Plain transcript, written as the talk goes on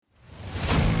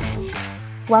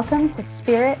Welcome to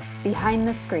Spirit Behind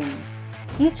the Screen.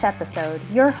 Each episode,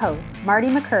 your host, Marty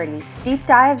McCurdy, deep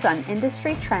dives on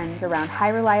industry trends around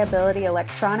high reliability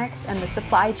electronics and the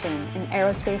supply chain in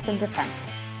aerospace and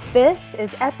defense. This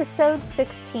is episode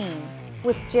 16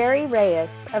 with Jerry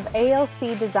Reyes of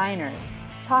ALC Designers,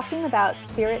 talking about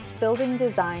Spirit's building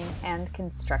design and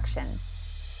construction.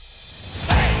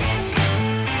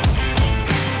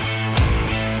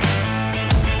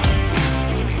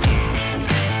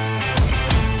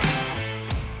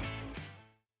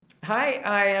 Hi,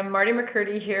 I am Marty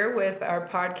McCurdy here with our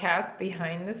podcast,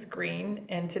 Behind the Screen,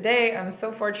 and today I'm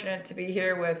so fortunate to be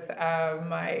here with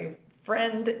my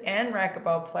friend and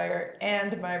racquetball player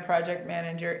and my project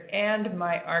manager and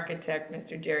my architect,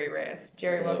 Mr. Jerry Reyes.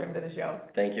 Jerry, Hello. Welcome to the show.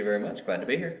 Thank you very much. Glad to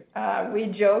be here.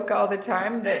 We joke all the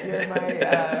time that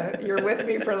you're with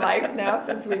me for life now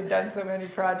since we've done so many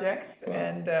projects,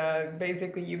 and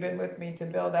basically you've been with me to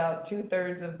build out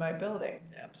 2/3 of my building.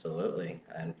 Absolutely.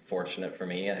 And fortunate for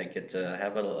me, I get to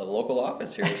have a local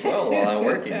office here as well while I'm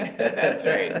working. That's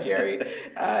right, Jerry.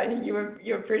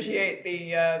 You appreciate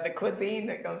the cuisine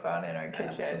that goes on in our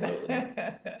kitchen. Absolutely.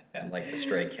 I'm like the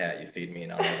stray cat. You feed me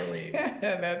and I'll never leave.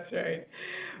 That's right.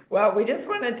 Well, we just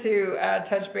wanted to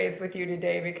touch base with you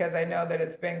today because I know that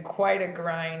it's been quite a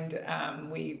grind.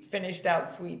 We finished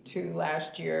out Suite 2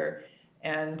 last year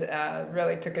and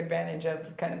really took advantage of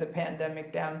kind of the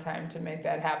pandemic downtime to make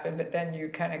that happen. But then you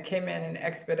kind of came in and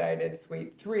expedited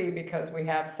Suite 3 because we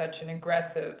have such an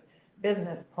aggressive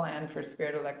business plan for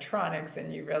Spirit Electronics,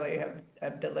 and you really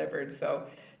have delivered. So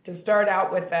to start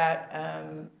out with that,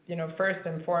 first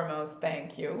and foremost,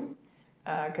 thank you,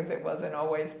 because it wasn't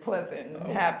always pleasant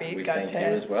and happy. We thank you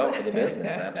as well for the business,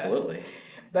 absolutely.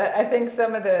 But I think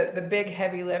some of the big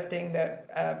heavy lifting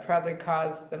that probably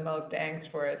caused the most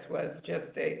angst for us was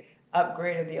just the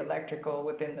upgrade of the electrical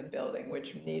within the building, which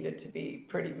needed to be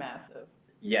pretty massive.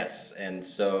 Yes, and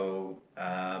so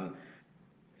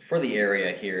for the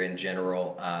area here in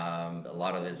general, a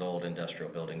lot of these old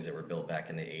industrial buildings that were built back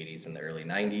in the 80s and the early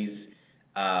 90s,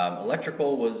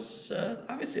 electrical was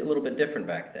obviously a little bit different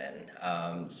back then.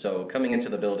 So coming into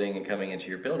the building and coming into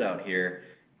your build out here,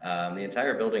 the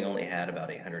entire building only had about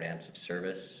 800 amps of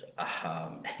service.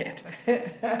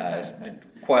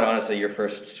 Quite honestly, your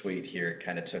first suite here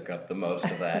kind of took up the most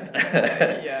of that.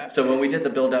 Yeah. So when we did the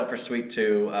build out for Suite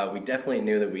 2, we definitely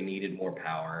knew that we needed more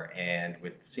power. And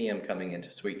with CM coming into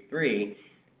Suite 3,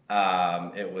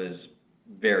 it was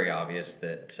very obvious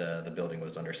that the building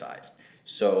was undersized.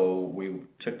 So we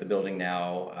took the building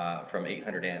now from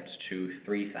 800 amps to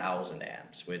 3,000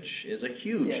 amps, which is a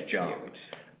huge jump.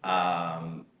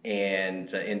 Huge. And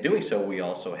in doing so, we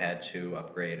also had to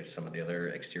upgrade some of the other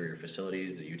exterior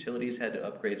facilities. The utilities had to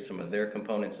upgrade some of their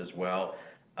components as well,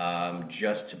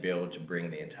 just to be able to bring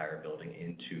the entire building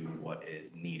into what is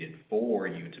needed for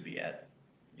you to be at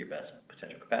your best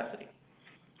potential capacity.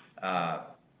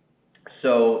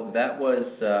 So that was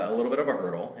a little bit of a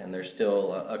hurdle, and there's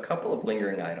still a couple of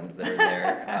lingering items that are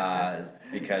there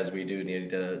because we do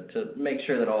need to make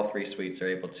sure that all three suites are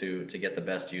able to get the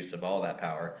best use of all that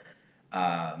power.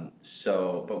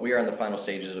 But we are in the final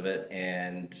stages of it,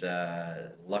 and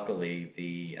luckily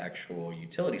the actual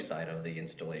utility side of the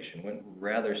installation went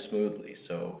rather smoothly.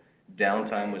 So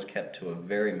downtime was kept to a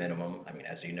very minimum. I mean,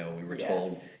 as you know, we were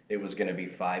told it was going to be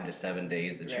 5 to 7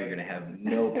 days that you were going to have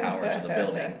no power to the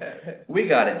building. We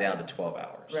got it down to 12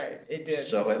 hours. Right, it did.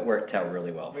 So it worked out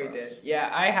really well for us. We did. Yeah,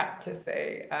 I have to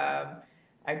say,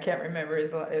 I can't remember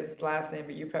his last name,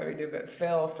 but you probably do, but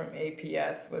Phil from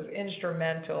APS was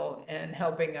instrumental in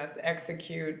helping us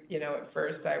execute. At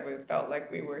first I felt like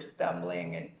we were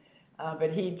stumbling,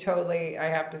 but he totally, I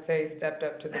have to say, stepped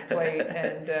up to the plate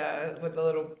and with a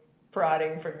little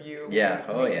prodding from you. We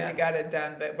got it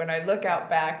done. But when I look out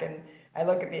back and I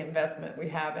look at the investment we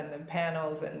have in the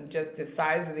panels and just the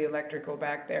size of the electrical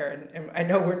back there, and I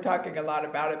know we're talking a lot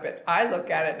about it, but I look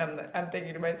at it and I'm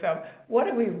thinking to myself, what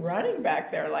are we running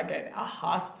back there, like a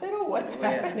hospital? What's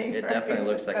happening? It definitely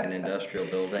looks like an industrial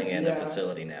building and a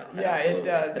facility now. Yeah, Absolutely. it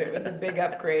does. It was a big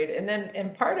upgrade.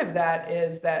 And part of that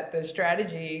is that the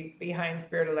strategy behind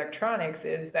Spirit Electronics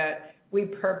is that we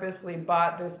purposely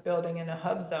bought this building in a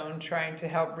hub zone trying to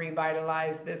help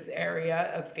revitalize this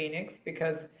area of Phoenix,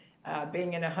 because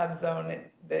being in a hub zone,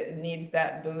 it needs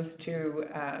that boost to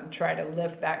try to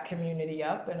lift that community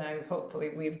up, and hopefully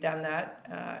we've done that,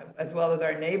 as well as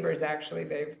our neighbors. Actually,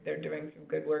 they're doing some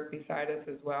good work beside us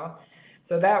as well.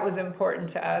 So that was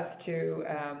important to us to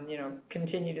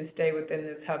continue to stay within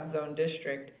this hub zone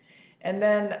district. And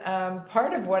then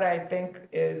part of what I think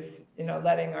is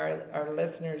letting our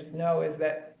listeners know is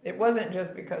that it wasn't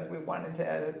just because we wanted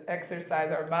to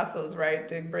exercise our muscles, right,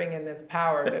 to bring in this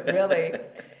power, but really,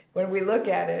 when we look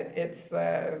at it,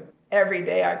 it's every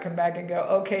day I come back and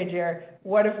go, okay, Jer,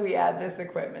 what if we add this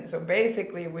equipment? So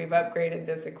basically, we've upgraded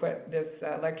this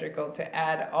electrical to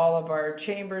add all of our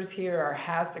chambers here, our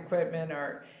HAST equipment,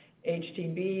 our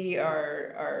HTB,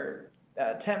 our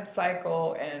temp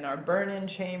cycle, and our burn-in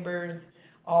chambers,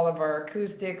 all of our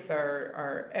acoustics,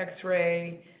 our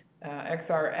X-ray,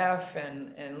 XRF,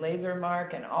 and laser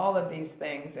mark, and all of these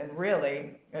things. And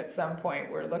really, at some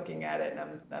point, we're looking at it,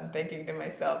 and I'm thinking to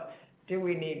myself, do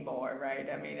we need more, right?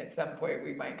 I mean, at some point,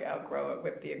 we might outgrow it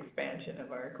with the expansion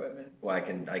of our equipment. Well, I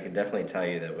can definitely tell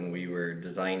you that when we were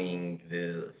designing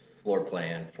the floor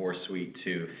plan for Suite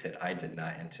 2, that I did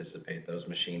not anticipate those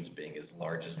machines being as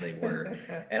large as they were.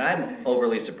 And I'm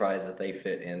overly surprised that they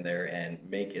fit in there and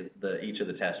make each of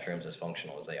the test rooms as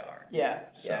functional as they are. Yeah,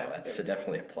 so that's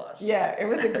definitely a plus. Yeah, it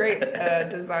was a great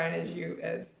design, as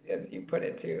you put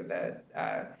it too. That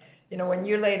when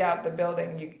you laid out the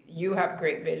building, you have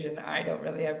great vision. I don't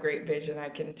really have great vision. I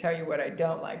can tell you what I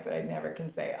don't like, but I never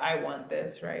can say I want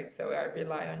this, right? So I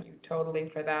rely on you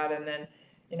totally for that. And then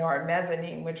our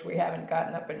mezzanine, which we haven't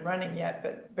gotten up and running yet,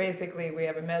 but basically we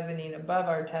have a mezzanine above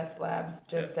our test labs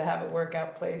just to have a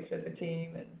workout place for the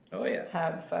team and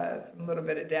have a little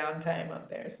bit of downtime up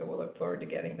there. So we'll look forward to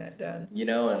getting that done.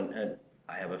 And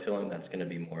I have a feeling that's going to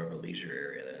be more of a leisure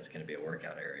area than it's going to be a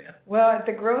workout area. Well, at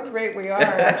the growth rate we are,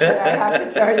 actually, I have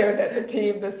to tell you that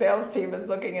the sales team is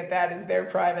looking at that as their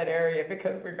private area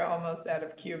because we're almost out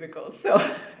of cubicles. So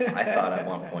I thought at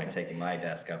one point taking my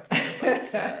desk up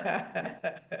there,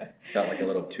 but felt like a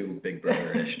little too Big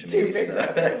Brother-ish to me. Too Big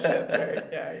Brother-ish, that's right.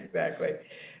 Yeah, exactly.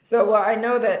 So I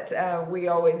know that we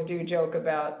always do joke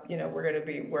about, we're going to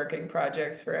be working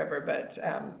projects forever, but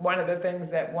one of the things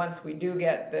that once we do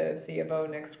get the C of O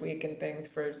next week and things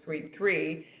for Suite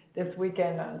 3, this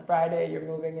weekend on Friday you're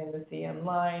moving in the CM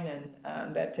line,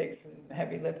 and that takes some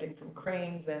heavy lifting from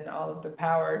cranes and all of the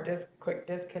power, quick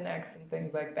disconnects and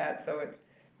things like that. So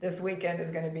this weekend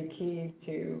is going to be key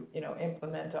to,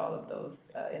 implement all of those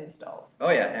installs. Oh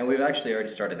yeah, and we've actually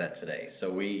already started that today.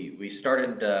 So we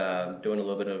started doing a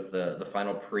little bit of the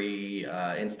final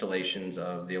pre-installations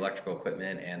of the electrical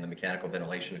equipment and the mechanical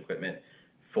ventilation equipment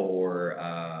for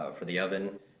the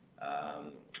oven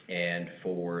and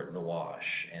for the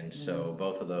wash. And so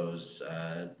both of those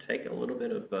take a little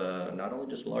bit of not only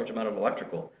just a large amount of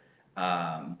electrical,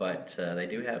 but they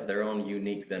do have their own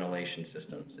unique ventilation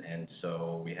systems. And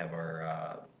so we have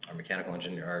our mechanical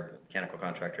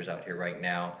contractors out here right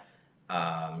now,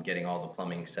 getting all the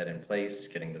plumbing set in place,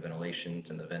 getting the ventilations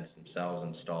and the vents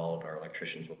themselves installed. Our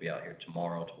electricians will be out here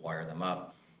tomorrow to wire them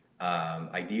up.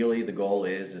 Ideally, the goal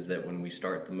is that when we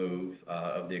start the move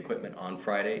of the equipment on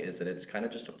Friday, is that it's kind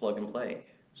of just a plug and play.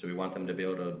 So we want them to be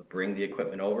able to bring the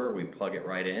equipment over, we plug it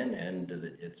right in, and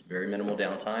it's very minimal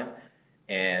downtime.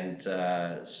 And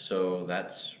so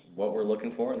that's what we're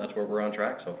looking for, and that's where we're on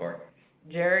track so far.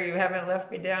 Jerry, you haven't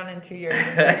left me down in 2 years.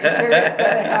 It's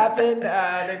going to happen.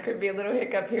 There could be a little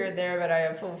hiccup here and there, but I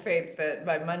have full faith that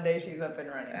by Monday she's up and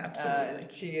running. Absolutely.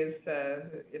 She is,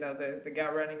 the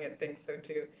gal running it thinks so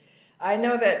too. I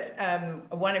know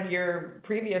that one of your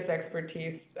previous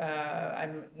expertise,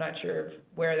 I'm not sure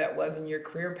where that was in your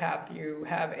career path, you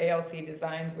have ALC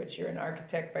Designs, which you're an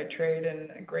architect by trade,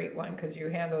 and a great one because you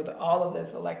handled all of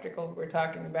this electrical we're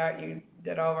talking about. You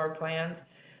did all of our plans.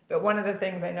 But one of the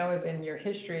things I know is in your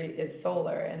history is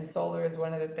solar, and solar is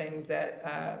one of the things that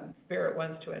Spirit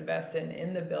wants to invest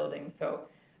in the building. So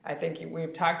I think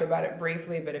we've talked about it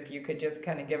briefly, but if you could just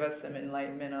kind of give us some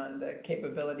enlightenment on the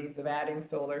capabilities of adding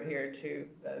solar here to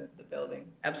the building.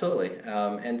 Absolutely.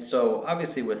 And so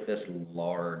obviously with this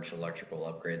large electrical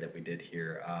upgrade that we did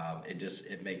here,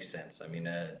 it makes sense. I mean,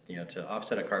 to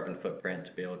offset a carbon footprint,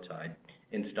 to be able to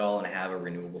install and have a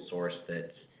renewable source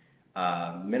that's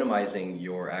minimizing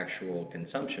your actual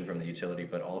consumption from the utility,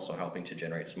 but also helping to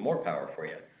generate some more power for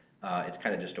you. It's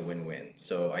kind of just a win-win.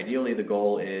 So ideally, the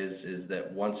goal is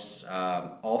that once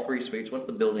all three suites, once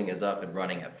the building is up and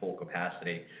running at full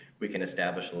capacity, we can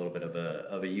establish a little bit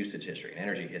of a usage history, an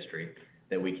energy history,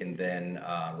 that we can then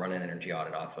run an energy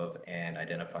audit off of and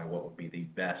identify what would be the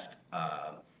best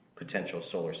potential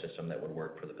solar system that would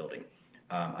work for the building.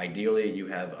 Ideally, you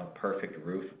have a perfect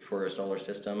roof for a solar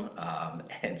system,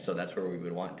 and so that's where we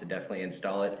would want to definitely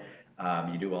install it.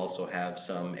 You do also have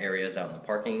some areas out in the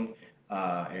parking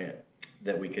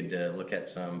that we could look at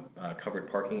some covered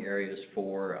parking areas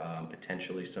for,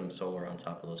 potentially some solar on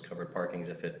top of those covered parkings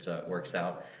if it works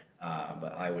out.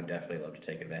 But I would definitely love to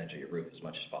take advantage of your roof as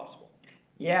much as possible.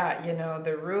 Yeah,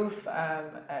 the roof,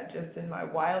 just in my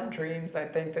wild dreams, I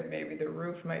think that maybe the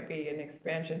roof might be an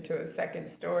expansion to a second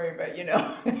story, but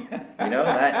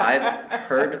that I've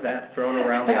heard that thrown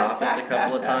around the office a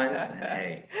couple of times.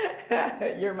 Hey.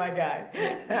 You're my guy.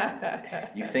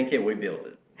 You think it, we build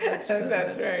it. That's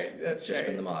right. That's just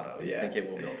been the motto. You think it,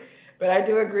 will build it. But I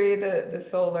do agree that the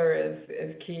solar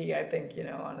is key. I think,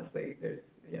 honestly, there's,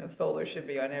 solar should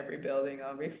be on every building.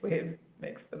 Obviously, it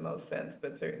makes the most sense,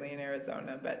 but certainly in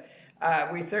Arizona. But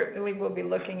we certainly will be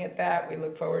looking at that. We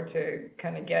look forward to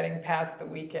kind of getting past the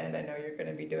weekend. I know you're going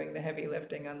to be doing the heavy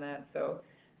lifting on that. So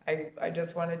I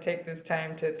just want to take this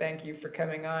time to thank you for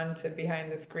coming on to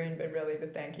Behind the Screen, but really to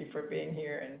thank you for being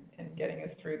here and getting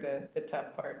us through the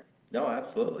tough part. No,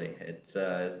 absolutely. It's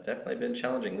definitely been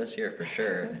challenging this year for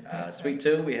sure. Suite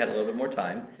 2, we had a little bit more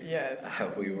time. Yes.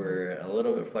 We were a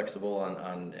little bit flexible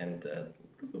on and a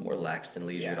little bit more lax and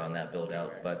leisured on that build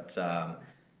out. But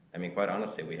quite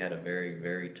honestly, we had a very,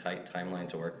 very tight timeline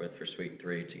to work with for Suite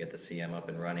 3 to get the CM up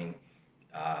and running.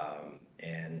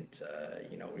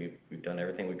 We've done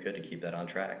everything we could to keep that on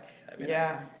track.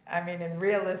 In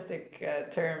realistic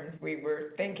terms, we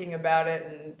were thinking about it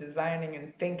and designing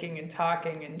and thinking and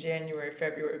talking in January,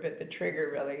 February, but the trigger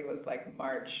really was like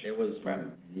March. It was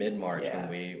from mid-March when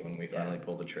we finally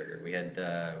pulled the trigger. We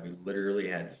literally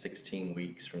had 16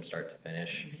 weeks from start to finish.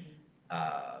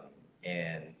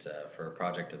 For a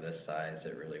project of this size,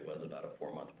 it really was about a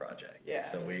 4-month project.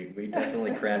 Yeah. So we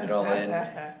definitely crammed it all in.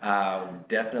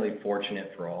 Definitely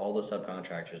fortunate for all the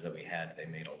subcontractors that we had. They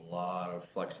made a lot of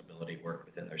flexibility work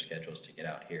within their schedules to get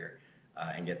out here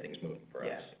and get things moving for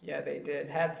us. Yeah, they did.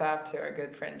 Hats off to our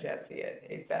good friend Jesse at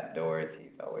ASAP Doors.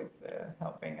 He's always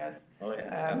helping us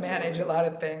manage a lot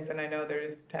of things. And I know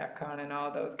there's TAPCon and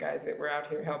all those guys that were out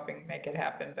here helping make it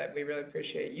happen. But we really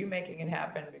appreciate you making it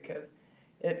happen because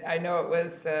I know it was,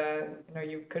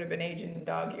 you could have been aging in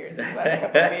dog years in the last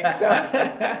couple of weeks. So.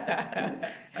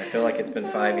 I feel like it's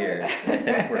been 5 years.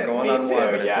 We're going on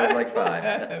 1, but it feels like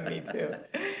 5. Me too.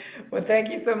 Well, thank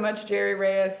you so much, Jerry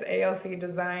Reyes, ALC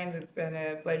Designs. It's been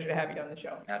a pleasure to have you on the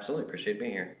show. Absolutely. Appreciate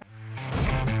being here.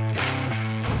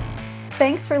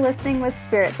 Thanks for listening with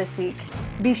Spirit this week.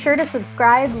 Be sure to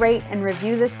subscribe, rate, and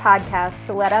review this podcast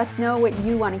to let us know what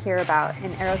you want to hear about in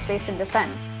aerospace and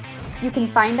defense. You can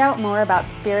find out more about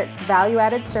Spirit's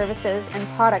value-added services and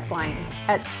product lines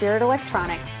at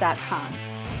spiritelectronics.com.